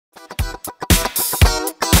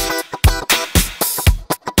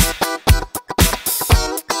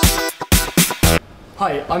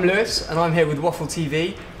Hi, I'm Lewis and I'm here with Waffle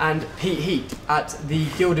TV and Pete Heat at the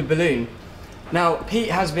Gilded Balloon. Now, Pete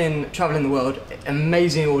has been travelling the world,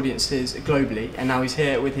 amazing audiences globally, and now he's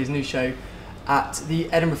here with his new show at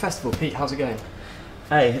the Edinburgh Festival. Pete, how's it going?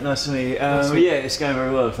 Hey, nice to meet you. Yeah, it's going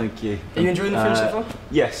very well, thank you. Are you enjoying the Fringe so far?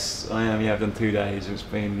 Yes, I am. Yeah, I've done 2 days. It's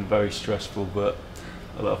been very stressful, but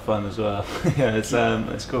a lot of fun as well. Yeah,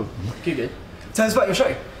 it's cool. Good. Tell us about your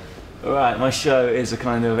show. Alright, my show is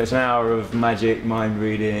it's an hour of magic, mind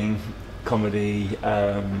reading, comedy,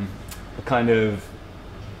 a kind of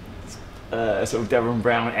sort of Devon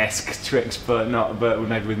Brown-esque tricks, but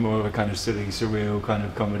maybe with more of a kind of silly, surreal kind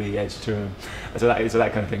of comedy edge to them. So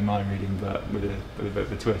that kind of thing, mind reading, but with a bit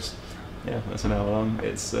of a twist. Yeah, that's an hour long.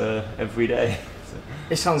 It's every day.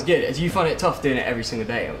 It sounds good. Do you find it tough doing it every single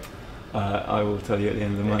day? I will tell you at the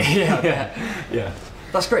end of the month. Yeah.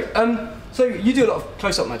 That's great. So you do a lot of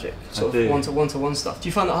close-up magic, sort of one-to-one stuff. Do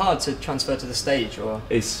you find that hard to transfer to the stage, or?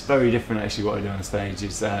 It's very different actually. What I do on stage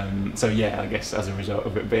is so yeah. I guess as a result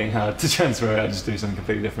of it being hard to transfer, I just do something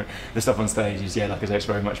completely different. The stuff on stage is like I say, it's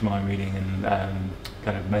very much mind reading and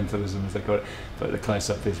kind of mentalism as they call it. But the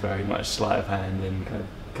close-up is very much sleight of hand and kind of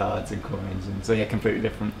cards and coins, and so yeah, completely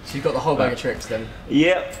different. So you've got the whole bag of tricks then?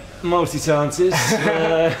 Yep, multi-chances.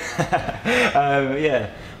 Yeah.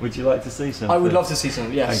 Would you like to see some? I would love to see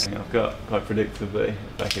some, yes. Okay, I've got quite predictably a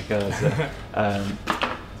pack of cards there.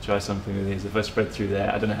 Try something with these. If I spread through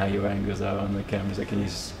there, I don't know how your angles are on the cameras, can you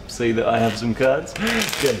see that I have some cards?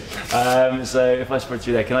 Good. So if I spread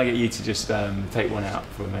through there, can I get you to just take one out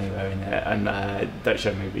from anywhere in there? And don't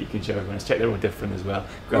show me, but you can show everyone else. Check they're all different as well.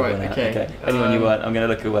 Grab one out. Okay. Anyone you want, I'm going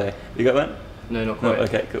to look away. You got one? No, not quite. No?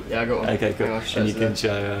 Okay, cool. Yeah, I got one. Okay, cool. And you can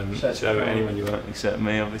show anyone you want, except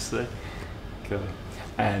me, obviously. Cool.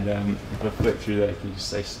 And if I flip through there, can you just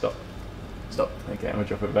say stop? Stop. Okay, I'm going to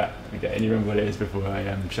drop it back. Okay, and you remember what it is before I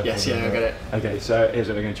shuffle? Yes, yeah, I got it. Okay, so here's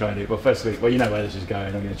what we're going to try and do. Well, firstly, you know where this is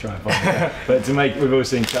going, I'm going to try and find it. But we've all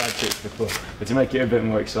seen card tricks before, but to make it a bit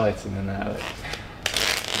more exciting than that, we're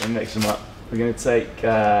going to mix them up. We're going to take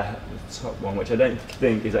the top one, which I don't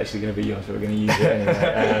think is actually going to be yours, but we're going to use it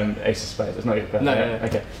anyway. Ace of Spades, it's not your card. No.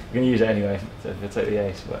 Okay, we're going to use it anyway. So if I take the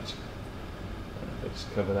ace, watch. I'll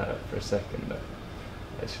just cover that up for a second. But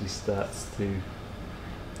actually starts to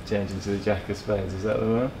change into the Jack of Spades. Is that the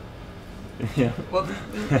one? Yeah. Well,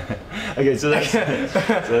 okay, so that's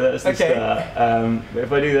the start. But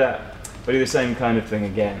if I do that, if I do the same kind of thing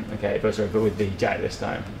again, okay, but with the Jack this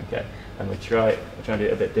time, okay, and I'll try and do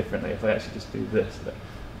it a bit differently. If I actually just do this, it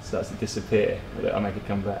starts to disappear. I'll make it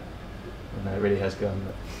come back. Oh, no, it really has gone.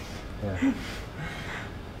 But,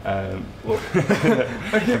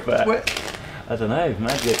 but, I don't know,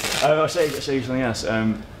 magic. I'll show you something else.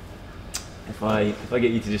 If I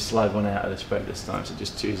get you to just slide one out of the spread this time, so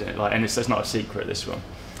just choose it. And it's not a secret, this one.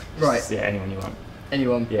 Right. Yeah, anyone you want.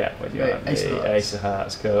 Anyone? Yeah, what do you want? Ace of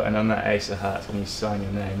Hearts, cool. And on that Ace of Hearts, when you sign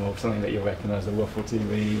your name or something that you'll recognise, the Waffle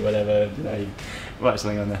TV, whatever, you write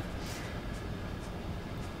something on there.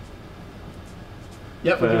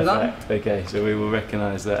 Yep, we'll do that. Okay, so we will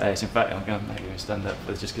recognise that ace. In fact, I'm going to make you stand up,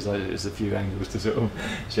 but just because there's a few angles to sort of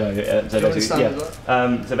show you. So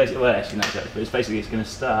basically, well, actually, no, but it's going to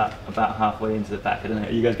start about halfway into the pack. I don't know,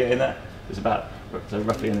 are you guys getting that? It's about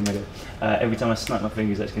roughly in the middle. Every time I snap my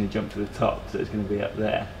fingers, that's going to jump to the top, so it's going to be up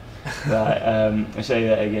there. Right, I'll show you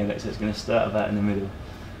that again. So it's going to start about in the middle.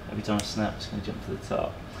 Every time I snap, it's going to jump to the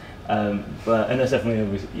top. And that's definitely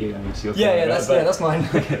your that's mine.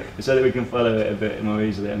 So that we can follow it a bit more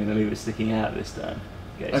easily, I'm going to leave it sticking out this time.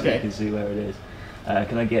 Okay, so you can see where it is.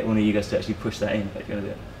 Can I get one of you guys to actually push that in? If you're going to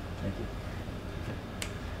do it. Thank you. Okay.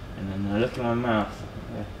 And then look in my mouth.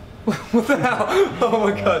 What the hell? Oh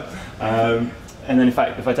my god. And then in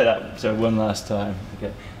fact, if I take that one last time,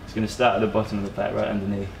 okay, it's going to start at the bottom of the pack, right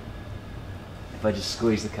underneath. If I just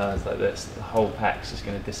squeeze the cards like this, the whole pack's just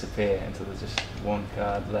going to disappear until there's just one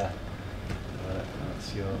card left. Right,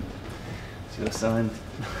 that's your signed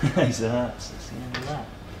Ace of Hearts. That's the end of that.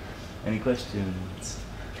 Any questions?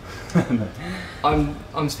 No.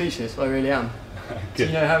 I'm speechless. I really am. Do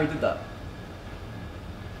you know how he did that?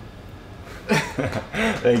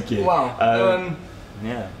 Thank you. Wow.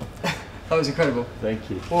 Yeah. That was incredible. Thank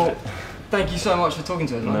you. Well, thank you so much for talking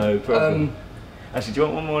to us. No problem. Actually, do you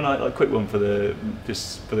want one more like quick one for the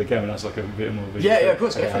camera? That's like a bit more visual. Yeah, of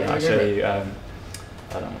course. Okay, I'll show you. I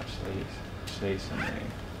don't actually show you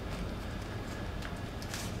something.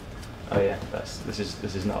 Oh yeah, this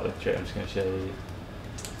is not the trick. I'm just going to show you.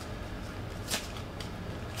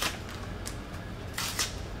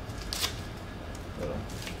 Hold on.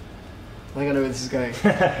 I think I know where this is going.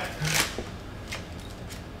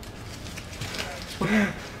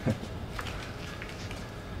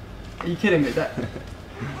 Are you kidding me?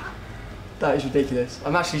 That is ridiculous.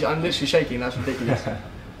 I'm literally shaking. That's ridiculous.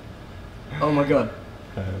 Oh my god.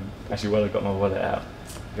 Actually, while I've got my wallet out,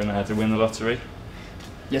 do you know how to win the lottery?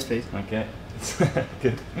 Yes, please. Okay.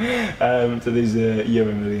 Good. So these are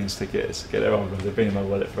Euro Millions tickets. Okay, they're old ones. They've been in my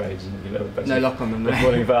wallet for ages. No lock on them. They're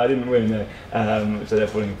falling apart. I didn't win, no. So they're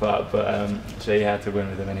falling apart. But I'll show you how to win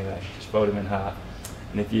with them anyway. Just fold them in half,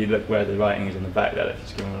 and if you look where the writing is on the back there,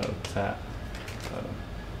 just give them a little tap.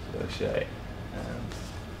 A little shake.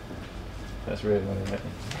 That's real money, isn't it?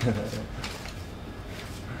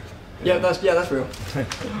 Yeah, that's real.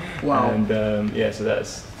 Wow. And so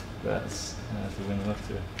that's how to win the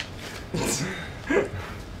lottery.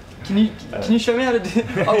 Can you show me how to do?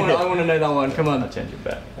 I want to know that one. Come on. I'll change it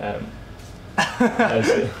back.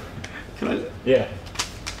 Can I? Yeah.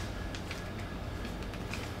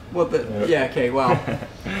 What the? Yeah. Okay. Wow.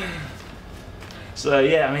 So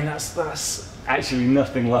yeah, I mean that's actually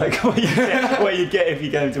nothing like what you get if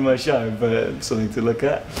you go to my show, but something to look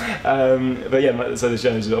at. But yeah, so the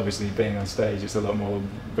shows obviously being on stage, it's a lot more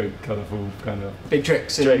big, colourful kind of big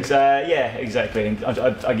tricks. Yeah, exactly. And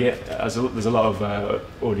I get there's a lot of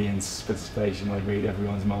audience participation. I read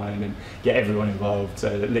everyone's mind and get everyone involved.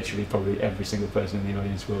 So that literally probably every single person in the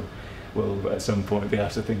audience will at some point be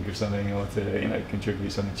asked to think of something or to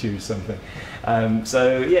contribute something, choose something.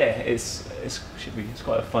 So yeah, it's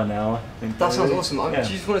quite a fun hour. I think. That sounds awesome. Do you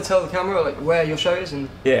just want to tell the camera like where your show is? And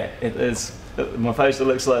yeah, it is. My poster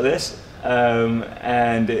looks like this,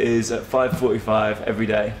 and it is at 5:45 every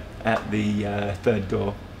day at the third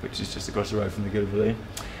door, which is just across the road from the Gilded Balloon.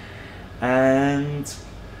 And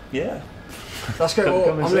yeah. That's great.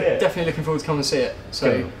 Well, I'm definitely looking forward to come and see it.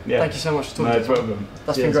 So cool. Yeah. Thank you so much for talking to us. No problem.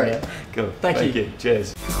 That's been great. Cool. Thank you.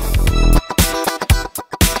 Cheers.